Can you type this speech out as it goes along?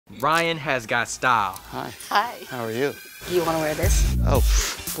Ryan has got style. Hi. Hi. How are you? Do you want to wear this? Oh,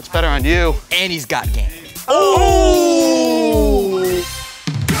 what's better on you? And he's got game. Oh!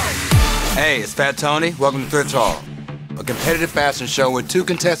 Hey, it's Fat Tony. Welcome to Thrift, a competitive fashion show where two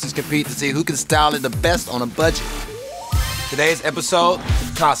contestants compete to see who can style it the best on a budget. Today's episode,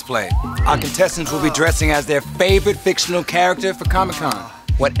 cosplay. Our contestants will be dressing as their favorite fictional character for Comic-Con.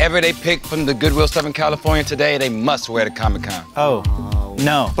 Whatever they pick from the Goodwill Southern California today, they must wear to Comic-Con. Oh,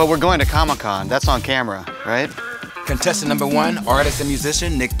 no. But we're going to Comic-Con. That's on camera, right? Contestant number 1, artist and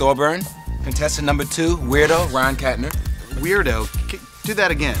musician, Nick Thorburn. Contestant number 2, weirdo, Ryan Kattner. Weirdo. Do that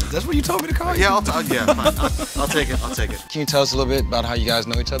again. That's what you told me to call you? Yeah, yeah, fine. I'll take it. I'll take it. Can you tell us a little bit about how you guys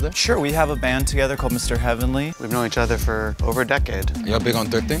know each other? Sure, we have a band together called Mr. Heavenly. We've known each other for over a decade. Y'all big on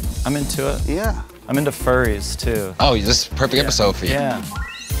thrifting? I'm into it. Yeah. I'm into furries, too. Oh, this is a perfect episode for you. Yeah.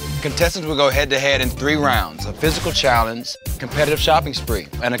 Contestants will go head-to-head in 3 rounds, a physical challenge, competitive shopping spree,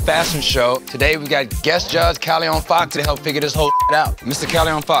 and a fashion show. Today we got guest judge Caleon Fox to help figure this whole out. Mr.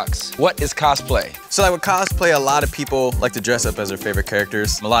 Caleon Fox, what is cosplay? So like with cosplay, a lot of people like to dress up as their favorite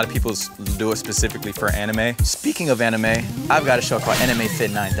characters. A lot of people do it specifically for anime. Speaking of anime, I've got a show called Anime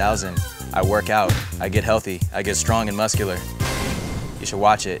Fit 9000. I work out, I get healthy, I get strong and muscular. You should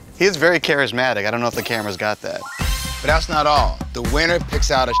watch it. He is very charismatic. I don't know if the camera's got that. But that's not all. The winner picks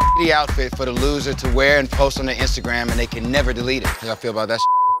out a shitty outfit for the loser to wear and post on their Instagram, and they can never delete it. How y'all feel about that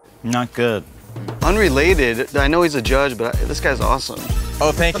Not good. Unrelated, I know he's a judge, but this guy's awesome.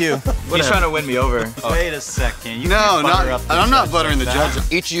 Oh, thank you. He's trying to win me over. Wait a second. You No, I'm not buttering the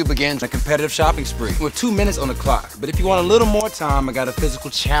judge. Each of you begins a competitive shopping spree with 2 minutes on the clock. But if you want a little more time, I got a physical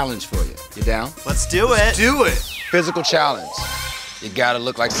challenge for you. You down? Let's do it. Do it. Physical challenge. You gotta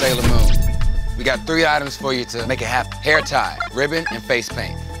look like Sailor Moon. We got 3 items for you to make it happen. Hair tie, ribbon, and face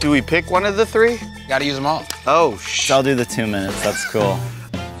paint. Do we pick one of the 3? Gotta use them all. Oh, So I'll do the 2 minutes. That's cool.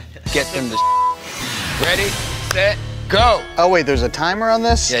 Get them to Ready, set, go. Oh, wait, there's a timer on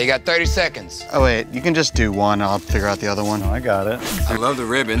this? Yeah, you got 30 seconds. Oh, wait, you can just do one. I'll figure out the other one. Oh, I got it. I love the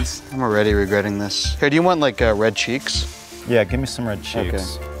ribbons. I'm already regretting this. Here, do you want like red cheeks? Yeah, give me some red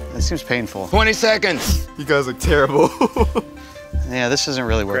cheeks. Okay. That seems painful. 20 seconds. You guys look terrible. Yeah, this isn't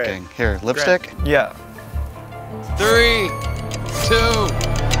really working. Here, lipstick? Yeah. 3, 2,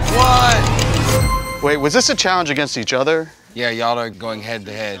 1. Wait, was this a challenge against each other? Yeah, y'all are going head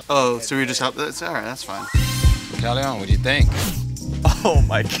to head. Oh, so we just have that's all right, that's fine. Caleon, what do you think? Oh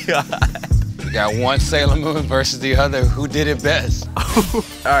my God. We got one Sailor Moon versus the other. Who did it best? All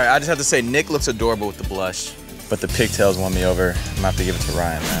right, I just have to say, Nick looks adorable with the blush, but the pigtails won me over. I'm gonna have to give it to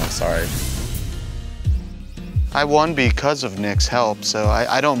Ryan, man, I'm sorry. I won because of Nick's help, so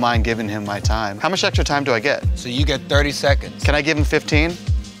I don't mind giving him my time. How much extra time do I get? So you get 30 seconds. Can I give him 15?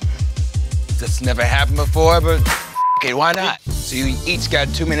 That's never happened before, but okay, why not? So you each got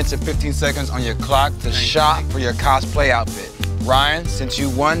 2 minutes and 15 seconds on your clock to shop for your cosplay outfit. Ryan, since you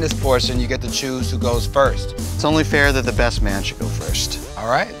won this portion, you get to choose who goes first. It's only fair that the best man should go first. All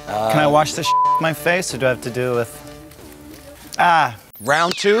right. Can I wash this with my face, or do I have to do it with...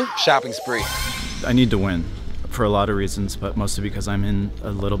 Round 2, shopping spree. I need to win for a lot of reasons, but mostly because I'm in a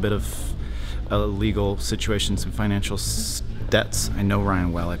little bit of a legal situation, some financial debts. I know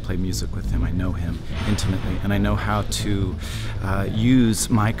Ryan well. I play music with him. I know him intimately, and I know how to use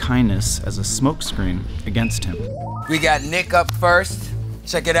my kindness as a smokescreen against him. We got Nick up first.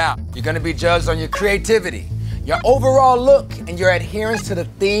 Check it out. You're gonna be judged on your creativity, your overall look, and your adherence to the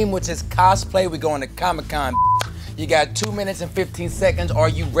theme, which is cosplay. We're going to Comic-Con. You got 2 minutes and 15 seconds. Are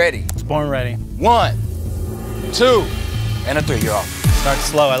you ready? Born ready. 1, 2, and a 3. You're off. Start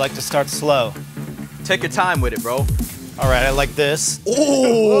slow. I like to start slow. Take your time with it, bro. All right, I like this.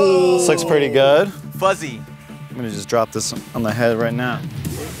 Ooh! This looks pretty good. Fuzzy. I'm gonna just drop this on the head right now.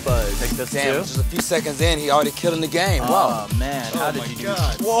 Fuzz. Take this Damn, just a few seconds in, he already killing the game. Wow. Oh man, how did you do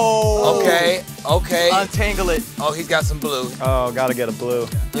that? Whoa! Okay, okay. Untangle it. Oh, he's got some blue. Oh, gotta get a blue.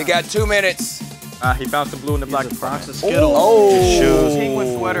 You got 2 minutes. He found some blue in the black box of Skittles. Oh. Shoes.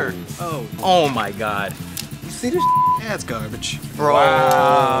 Penguin sweater. Oh. Oh my God. You see this? Yeah, it's garbage. Bro.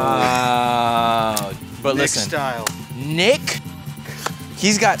 Wow. But Nick listen, style. Nick,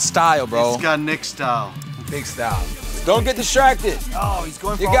 he's got style, bro. He's got Nick style. Big style. Don't get distracted. Oh, he's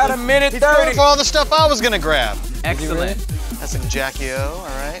going for You got a minute 30. For all the stuff I was gonna grab. Excellent. That's some Jackie O, all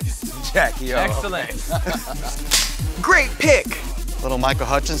right? Jackie, Excellent. Great pick. Little Michael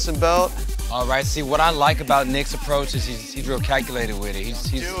Hutchinson belt. All right, see, what I like about Nick's approach is he's real calculated with it. He's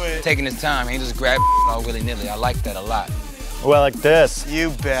taking his time. He ain't just grab all willy-nilly. I like that a lot. Well, like this.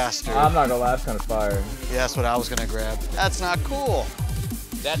 You bastard. I'm not gonna lie, that's kind of fire. Yeah, that's what I was gonna grab. That's not cool.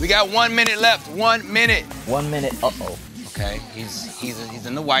 We got 1 minute left. 1 minute. 1 minute. Uh-oh. Okay, he's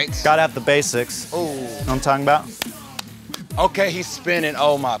in the whites. Gotta have the basics. Oh. Know what I'm talking about? Okay, he's spinning.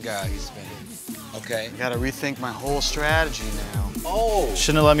 Oh my God, he's spinning. Okay. I gotta rethink my whole strategy now. Oh.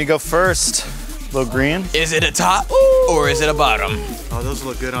 Shouldn't have let me go first. Little green. Is it a top or is it a bottom? Oh, those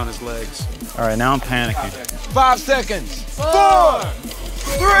look good on his legs. All right, now I'm panicking. 5 seconds. 4,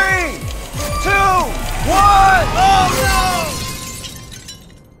 3, 2, 1. Oh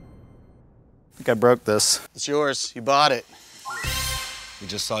I think I broke this. It's yours. You bought it. no! We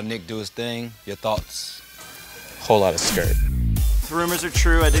just saw Nick do his thing. Your thoughts? Whole lot of skirt. If the rumors are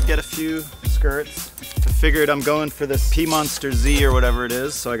true, I did get a few skirts. I figured I'm going for this P-Monster Z or whatever it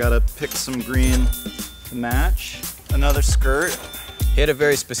is, so I gotta pick some green to match. Another skirt. He had a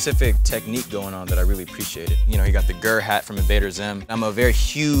very specific technique going on that I really appreciated. You know, he got the Gur hat from Invader Zim. I'm a very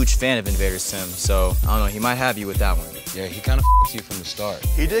huge fan of Invader Zim, so I don't know, he might have you with that one. Yeah, he kind of f***ed you from the start.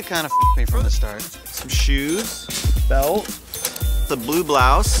 He did kind of me from the start. Some shoes, belt, the blue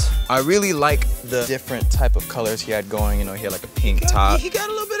blouse. I really like the different type of colors he had going. You know, he had like a pink top. He got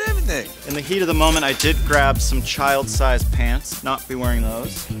a little bit of everything. In the heat of the moment, I did grab some child-sized pants, not be wearing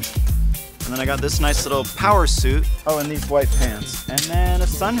those. And then I got this nice little power suit. Oh, and these white pants. And then a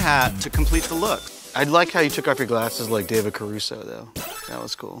sun hat to complete the look. I like how you took off your glasses like David Caruso, though. That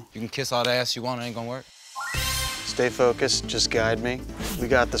was cool. You can kiss all the ass you want, it ain't gonna work. Stay focused, just guide me. We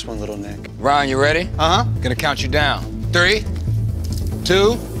got this one, little Nick. Ryan, you ready? Uh-huh. Gonna count you down. 3,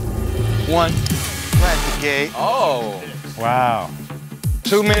 2, 1. Right at the gate. Oh. Wow.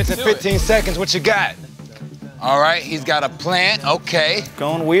 2 minutes and 15 seconds, what you got? All right, he's got a plant, okay.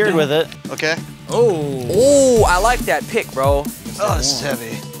 Going weird with it. Okay. Oh, I like that pick, bro. Oh, this is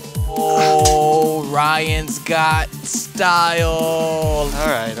heavy. Oh, Ryan's got style. All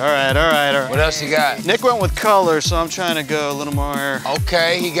right. What else you got? Nick went with color, so I'm trying to go a little more.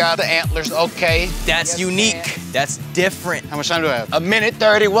 Okay, he got the antlers, okay. That's unique. That's different. How much time do I have?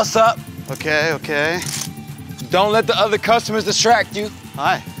 1:30, what's up? Okay. Don't let the other customers distract you.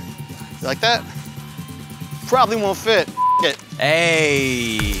 Hi. You like that? Probably won't fit. It.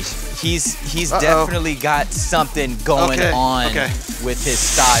 Hey, he's definitely got something going on with his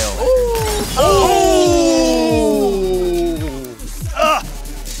style.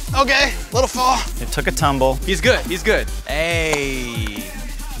 Okay, little fall. It took a tumble. He's good. Hey,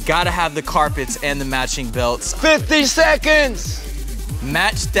 gotta have the carpets and the matching belts. 50 seconds.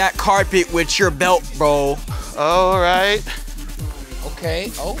 Match that carpet with your belt, bro. All right.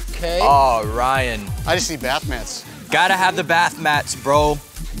 Okay. Oh, Ryan. I just need bath mats. Gotta have the bath mats, bro.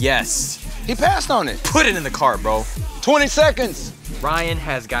 Yes. He passed on it. Put it in the cart, bro. 20 seconds. Ryan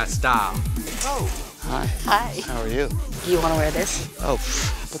has got style. Hi. Hi. How are you? Do you want to wear this? Oh,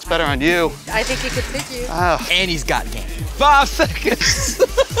 what's better on you? I think it could fit you. Oh. And he's got game. 5 seconds.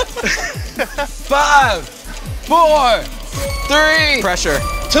 5, 4, 3, Pressure.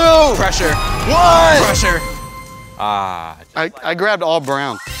 2, Pressure. 1. Pressure. Ah. I grabbed all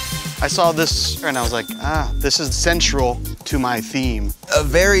brown. I saw this and I was like, this is central to my theme. A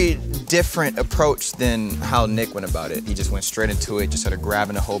very different approach than how Nick went about it. He just went straight into it, just started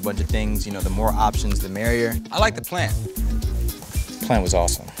grabbing a whole bunch of things. You know, the more options, the merrier. I like the plant. The plan was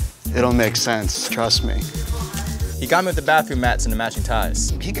awesome. It'll make sense, trust me. He got me with the bathroom mats and the matching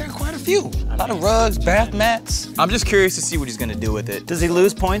ties. He got quite a few. A lot of rugs, bath mats. I'm just curious to see what he's gonna do with it. Does he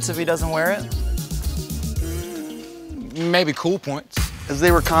lose points if he doesn't wear it? Maybe cool points. As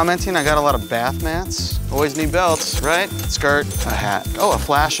they were commenting, I got a lot of bath mats. Always need belts, right? Skirt, a hat. Oh, a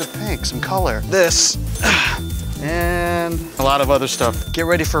flash of pink, some color. This, and a lot of other stuff. Get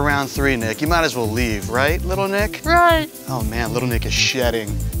ready for round 3, Nick. You might as well leave, right, little Nick? Right. Oh man, little Nick is shedding.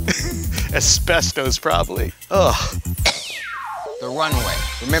 Asbestos, probably. Ugh. The runway.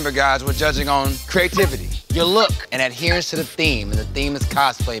 Remember, guys, we're judging on creativity, your look, and adherence to the theme, and the theme is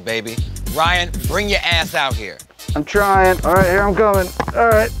cosplay, baby. Ryan, bring your ass out here. I'm trying. All right, here I'm coming. All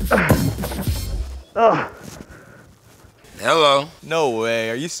right. Hello. No way,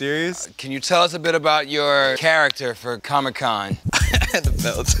 are you serious? Can you tell us a bit about your character for Comic-Con? The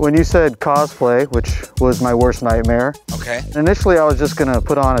belt. When you said cosplay, which was my worst nightmare, Okay. initially I was just gonna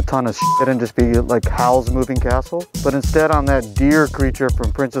put on a ton of shit and just be like Howl's Moving Castle, but instead I'm that deer creature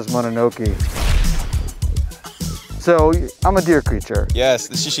from Princess Mononoke. So I'm a deer creature. Yes,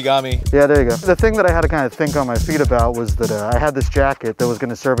 the Shishigami. Yeah, there you go. The thing that I had to kind of think on my feet about was that I had this jacket that was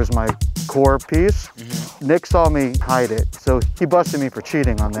gonna serve as my core piece. Nick saw me hide it, so he busted me for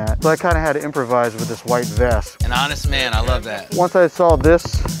cheating on that. So I kind of had to improvise with this white vest. An honest man, I love that. Once I saw this,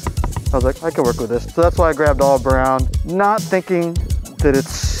 I was like, I can work with this. So that's why I grabbed all brown, not thinking that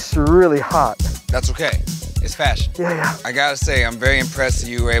it's really hot. That's okay. It's fashion. Yeah. I gotta say, I'm very impressed that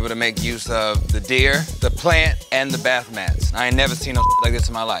you were able to make use of the deer, the plant, and the bath mats. I ain't never seen no like this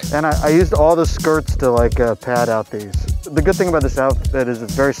in my life. And I used all the skirts to like pad out these. The good thing about this outfit is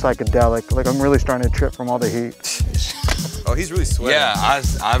it's very psychedelic. Like I'm really starting to trip from all the heat. Oh, he's really sweating.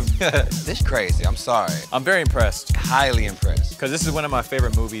 Yeah, this is crazy. I'm sorry. I'm very impressed. Highly impressed. Because this is one of my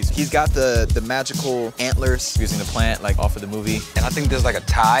favorite movies. He's got the magical antlers using the plant like off of the movie. And I think there's like a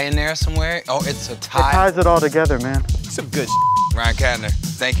tie in there somewhere. Oh, it's a tie. It ties it all together, man. Some good Ryan Kattner,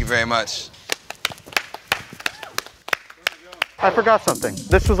 thank you very much. I forgot something.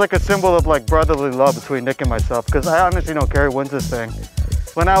 This was like a symbol of like brotherly love between Nick and myself, because I honestly know Carrie wins this thing.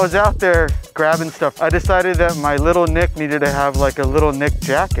 When I was out there grabbing stuff, I decided that my little Nick needed to have like a little Nick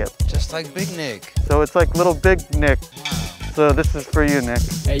jacket. Just like Big Nick. So it's like little big Nick. So this is for you, Nick.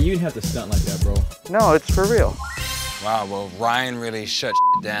 Hey, you didn't have to stunt like that, bro. No, it's for real. Wow, well, Ryan really shut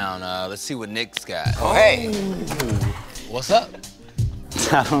down. Let's see what Nick's got. Oh, hey. What's up?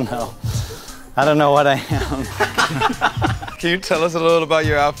 I don't know. I don't know what I am. Can you tell us a little about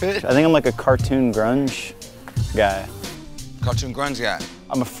your outfit? I think I'm like a cartoon grunge guy. Cartoon grunge guy.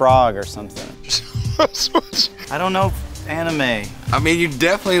 I'm a frog or something. I don't know anime. I mean, you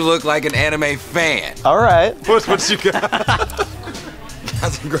definitely look like an anime fan. All right. What's what you got?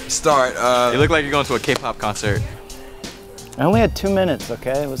 That's a great start. You look like you're going to a K-pop concert. I only had 2 minutes,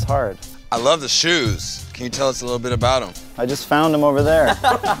 okay? It was hard. I love the shoes. Can you tell us a little bit about them? I just found them over there.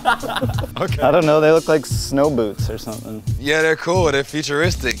 Okay. I don't know, they look like snow boots or something. Yeah, they're cool. They're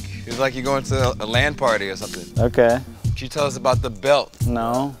futuristic. It's like you're going to a LAN party or something. Okay. Can you tell us about the belt?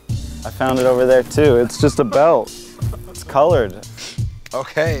 No, I found it over there too. It's just a belt. It's colored.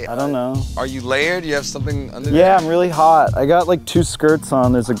 Okay. I don't know. Are you layered? You have something under there? Yeah, I'm really hot. I got like 2 skirts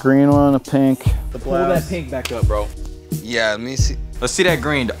on. There's a green one, a pink. The Pull that pink back up, bro. Yeah, let me see. Let's see that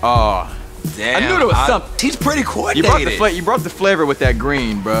green. Oh, Damn. I knew there was something. He's pretty You coordinated. brought the flavor with that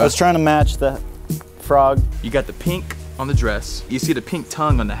green, bro. I was trying to match the frog. You got the pink on the dress. You see the pink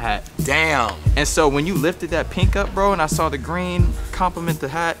tongue on the hat. Damn. And so when you lifted that pink up, bro, and I saw the green complement the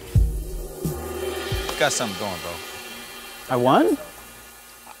hat, you got something going, bro. I won?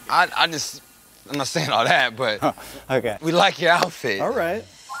 I'm not saying all that, but Okay. we like your outfit. All right.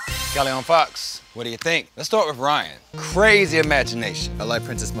 Caleon Fox, what do you think? Let's start with Ryan. Crazy imagination. I like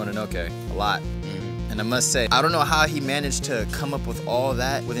Princess Mononoke a lot. And I must say, I don't know how he managed to come up with all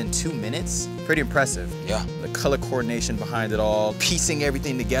that within 2 minutes. Pretty impressive. Yeah. The color coordination behind it all, piecing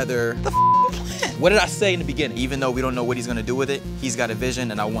everything together. What did I say in the beginning? Even though we don't know what he's gonna do with it, he's got a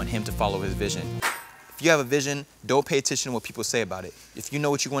vision and I want him to follow his vision. If you have a vision, don't pay attention to what people say about it. If you know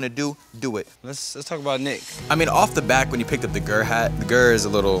what you want to do it. Let's talk about Nick. I mean, off the back, when you picked up the Gur hat, the Gur is a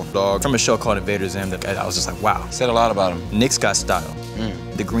little dog from a show called Invader Zim that I was just like, wow. Said a lot about him. Nick's got style.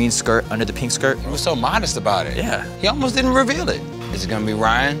 The green skirt under the pink skirt. He was so modest about it. Yeah. He almost didn't reveal it. Is it gonna be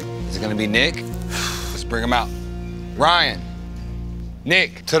Ryan? Is it gonna be Nick? Let's bring him out. Ryan,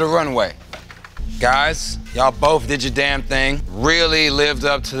 Nick, to the runway. Guys, y'all both did your damn thing. Really lived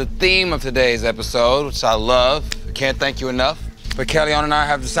up to the theme of today's episode, which I love. I can't thank you enough. But Caleon and I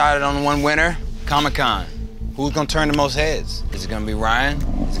have decided on one winner, Comic-Con. Who's gonna turn the most heads? Is it gonna be Ryan?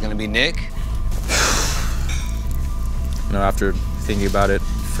 Is it gonna be Nick? You know, after thinking about it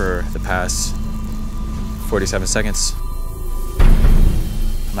for the past 47 seconds, I'm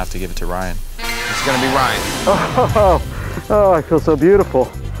gonna have to give it to Ryan. It's gonna be Ryan. Oh, I feel so beautiful.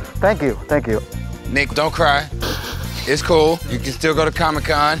 Thank you, thank you. Nick, don't cry. It's cool. You can still go to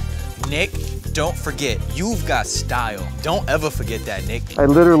Comic-Con. Nick, don't forget, you've got style. Don't ever forget that, Nick. I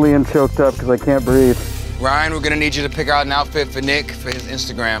literally am choked up because I can't breathe. Ryan, we're gonna need you to pick out an outfit for Nick for his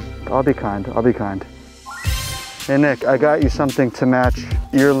Instagram. I'll be kind, I'll be kind. Hey Nick, I got you something to match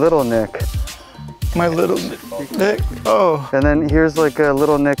your little Nick. My little Nick. Oh. And then here's like a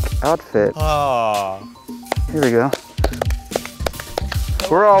little Nick outfit. Oh. Here we go.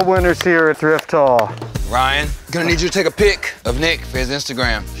 We're all winners here at Thrift Hall. Ryan, gonna need you to take a pic of Nick for his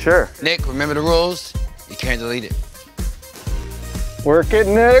Instagram. Sure. Nick, remember the rules? You can't delete it. Work it,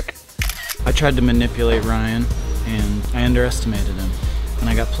 Nick. I tried to manipulate Ryan, and I underestimated him, and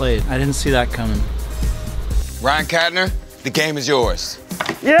I got played. I didn't see that coming. Ryan Kattner, the game is yours.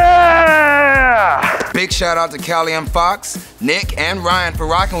 Yeah! Big shout out to Caleon Fox, Nick, and Ryan for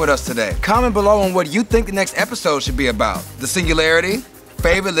rocking with us today. Comment below on what you think the next episode should be about. The Singularity,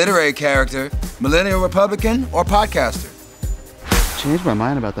 favorite literary character, millennial Republican, or podcaster. Changed my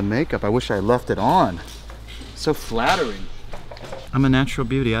mind about the makeup. I wish I left it on. So flattering. I'm a natural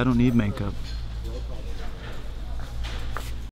beauty. I don't need makeup.